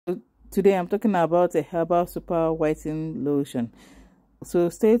Today I'm talking about a herbal super whitening lotion. So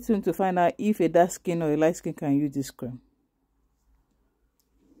stay tuned to find out if a dark skin or a light skin can use this cream.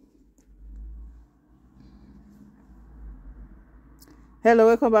 Hello,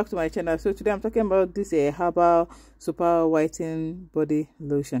 welcome back to my channel. So today I'm talking about this herbal super whitening body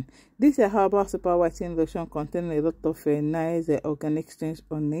lotion. This herbal super whitening lotion contains a lot of nice organic things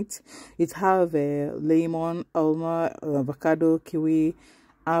on it. It has lemon, almond, avocado, kiwi,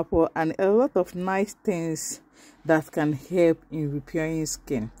 apple, and a lot of nice things that can help in repairing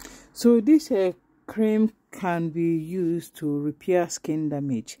skin. So this cream can be used to repair skin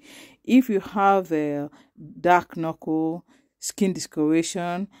damage. If you have a dark knuckle, skin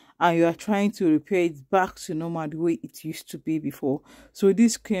discoloration, and you are trying to repair it back to normal the way it used to be before, so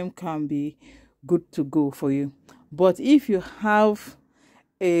this cream can be good to go for you. But if you have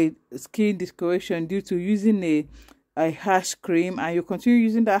a skin discoloration due to using a harsh cream, and you continue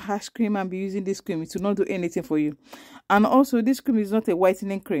using that harsh cream and be using this cream, it will not do anything for you. And also, this cream is not a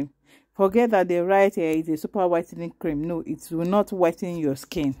whitening cream. Forget that they write it's a super whitening cream. No, it will not whiten your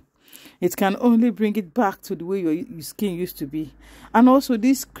skin. It can only bring it back to the way your skin used to be. And also,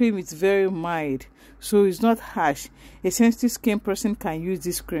 this cream is very mild, so it's not harsh. A sensitive skin person can use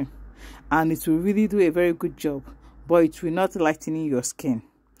this cream and it will really do a very good job, but it will not lighten your skin.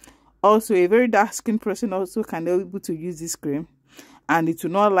 Also, a very dark skin person also can be able to use this cream and it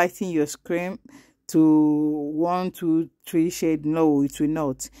will not lighten your skin to 1, 2, 3 shade. No, it will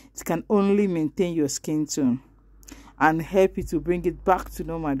not. It can only maintain your skin tone and help you to bring it back to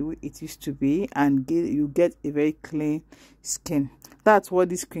normal the way it used to be, and you get a very clean skin. That's what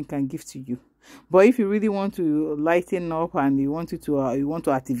this cream can give to you. But if you really want to lighten up and you want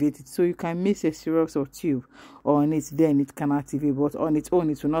to activate it, so you can mix a syrup or tube on it, then it can activate. But on its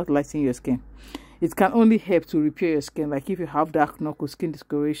own, it will not lighten your skin. It can only help to repair your skin, like if you have dark knuckle, skin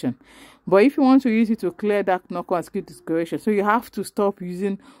discoloration. But if you want to use it to clear dark knuckle and skin discoloration, so you have to stop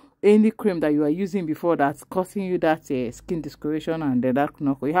using any cream that you are using before that's causing you that skin discoloration and the dark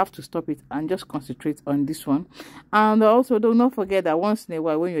knuckle. You have to stop it and just concentrate on this one. And also, do not forget that once in a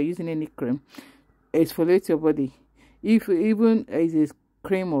while, when you're using any cream, exfoliate your body. If even is a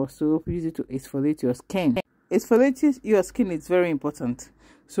cream or soap, use it to exfoliate your skin. Exfoliating your skin is very important,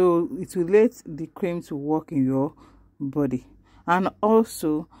 so it will let the cream to work in your body. And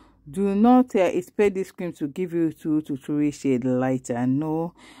also, do not expect this cream to give you 2 to 3 shades lighter.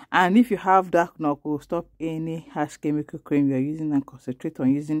 No. And if you have dark knuckle, stop any harsh chemical cream you're using and concentrate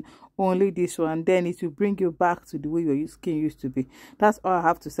on using only this one. Then it will bring you back to the way your skin used to be. That's all I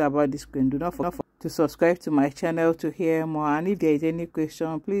have to say about this cream. Do not forget to subscribe to my channel to hear more. And if there is any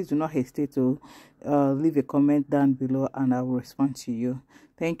question, please do not hesitate to leave a comment down below and I will respond to you.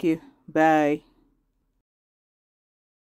 Thank you. Bye.